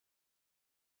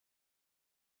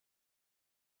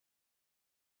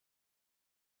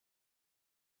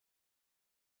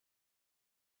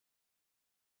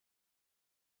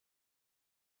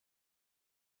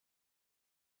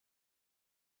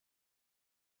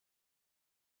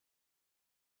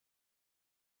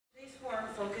forum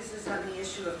focuses on the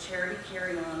issue of charity care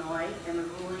in Illinois and the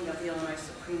ruling of the Illinois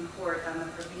Supreme Court on the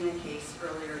Provena case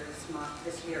earlier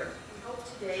this year. We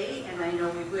hope today, and I know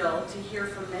we will, to hear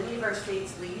from many of our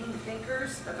state's leading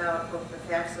thinkers about both the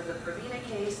facts of the Provena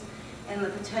case and the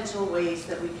potential ways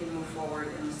that we can move forward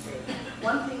in the state.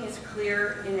 One thing is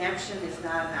clear, inaction is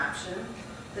not an option.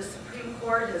 The Supreme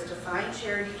Court has defined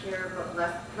charity care but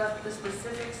left the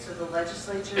specifics to the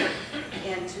legislature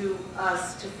and to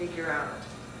us to figure out.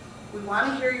 We want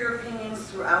to hear your opinions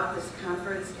throughout this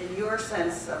conference and your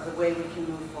sense of the way we can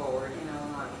move forward in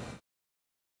Illinois.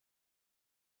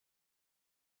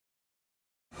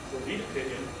 The lead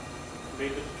opinion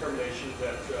made the determination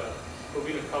that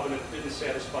Provena Covenant didn't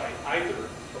satisfy either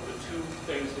of the two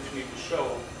things that you need to show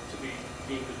to be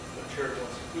deemed a charitable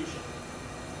institution.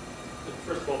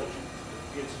 First of all,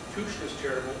 the institution is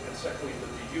charitable, and secondly,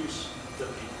 that the use that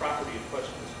the property in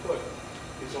question is put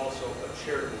is also a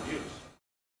charitable use.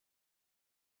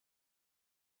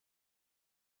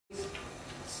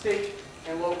 State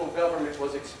and local government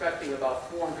was expecting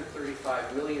about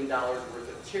 $435 million worth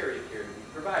of charity care to be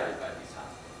provided by these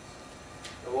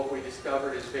hospitals. And what we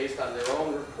discovered is, based on their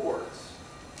own reports,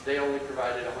 they only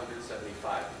provided $175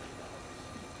 million.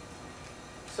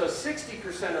 So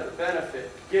 60% of the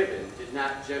benefit given did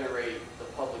not generate the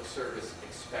public service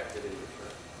expected in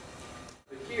return.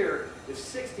 But here, if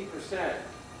 60%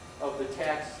 of the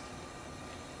tax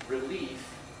relief,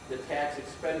 the tax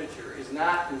expenditure, is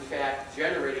not in fact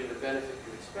generating the benefit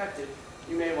you expected,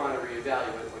 you may want to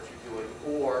reevaluate what you're doing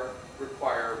or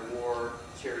require more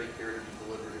charity care to be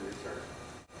delivered in return.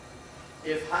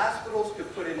 If hospitals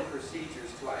could put in procedures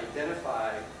to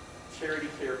identify charity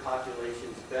care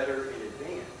populations better in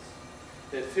advance,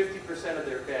 then 50% of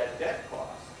their bad debt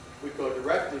costs would go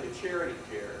directly to charity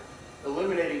care,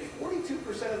 eliminating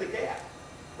 42% of the gap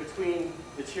between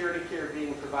the charity care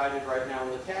being provided right now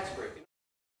and the tax break.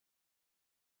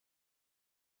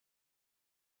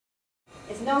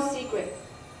 It's no secret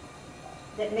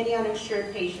that many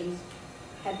uninsured patients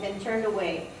have been turned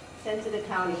away, sent to the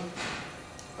county,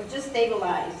 or just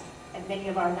stabilized at many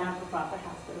of our not-for-profit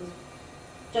hospitals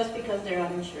just because they're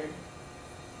uninsured.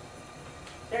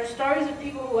 There are stories of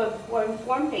people who are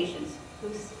informed patients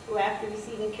who after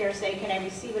receiving care say, "Can I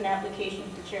receive an application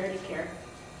for charity care?"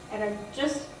 and are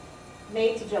just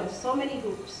made to jump so many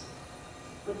hoops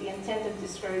with the intent of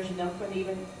discouraging them from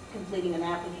even completing an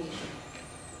application.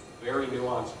 Very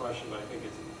nuanced question, but I think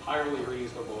it's entirely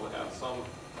reasonable to have some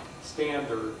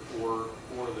standard for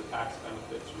the tax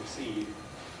benefits received.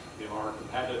 You know, our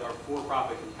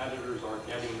for-profit competitors aren't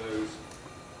getting those.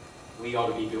 We ought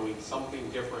to be doing something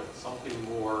different, something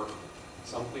more,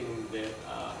 something that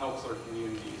helps our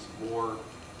communities more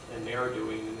than they're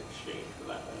doing in exchange for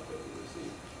that benefit we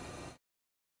receive.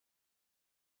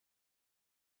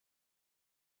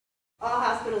 All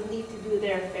hospitals need to do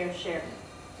their fair share.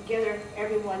 Together,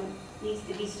 everyone needs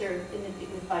to be served in a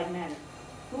dignified manner.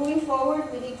 Moving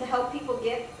forward, we need to help people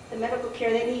get the medical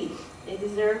care they need, they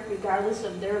deserve, regardless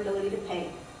of their ability to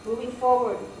pay. Moving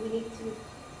forward, we need to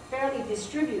fairly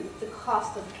distribute the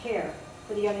cost of care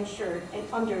for the uninsured and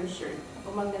underinsured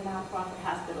among the nonprofit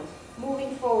hospitals.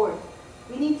 Moving forward,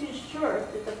 we need to ensure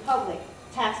that the public,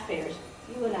 taxpayers,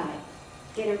 you and I,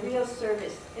 get a real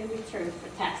service in return for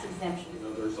tax exemption. You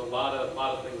know, there's a lot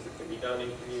of things that can be done in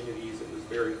communities. It was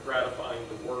very gratifying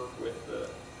to work with the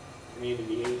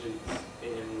community agents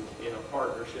in a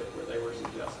partnership where they were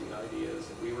suggesting ideas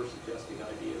and we were suggesting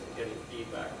ideas and getting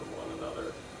feedback from one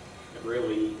another, and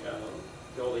really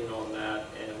building on that,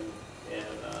 and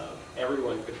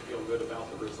everyone could feel good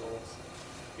about the results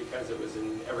because it was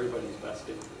in everybody's best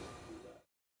interest.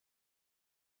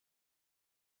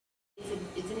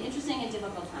 It's an interesting and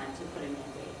difficult time to put a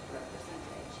mandate for a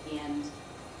percentage. And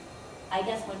I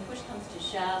guess when push comes to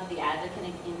shove, the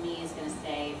advocate in me is going to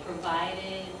say,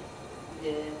 provided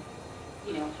the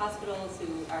hospitals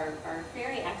who are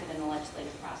very active in the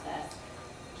legislative process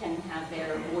can have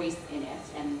their voice in it,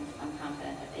 and I'm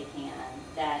confident that they can,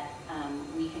 that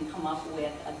we can come up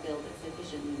with a bill that's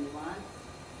sufficiently nuanced,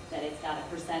 that it's got a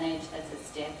percentage that's a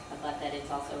stick, but that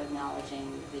it's also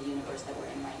acknowledging the universe that we're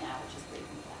in right now, which is great.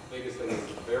 The biggest thing is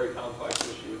it's a very complex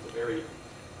issue. It's a very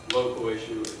local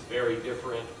issue. It's very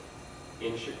different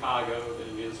in Chicago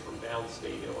than it is from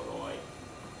downstate Illinois.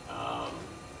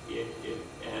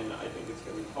 And I think it's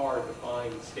going to be hard to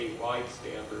find statewide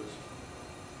standards.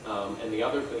 And the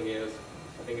other thing is,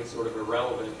 I think it's sort of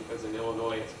irrelevant because in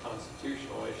Illinois it's a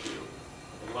constitutional issue.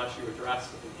 Unless you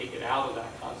address it and take it out of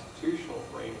that constitutional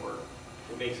framework,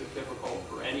 it makes it difficult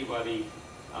for anybody,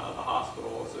 the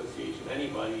hospital association,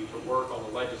 anybody, to work on a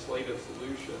legislative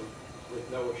solution with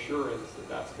no assurance that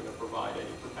that's going to provide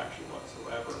any protection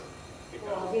whatsoever.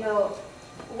 Well, because you know,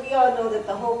 we all know that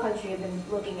the whole country has been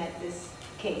looking at this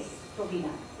case,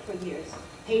 Provena, for years,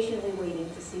 patiently waiting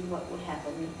to see what would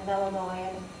happen in Illinois.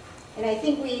 And I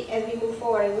think as we move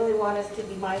forward, I really want us to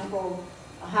be mindful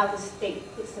of how the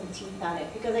state puts some teeth on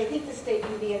it, because I think the state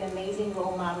can be an amazing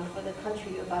role model for the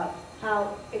country about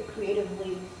how it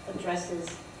creatively addresses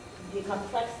the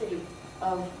complexity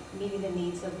of meeting the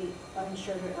needs of the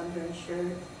uninsured or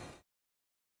underinsured,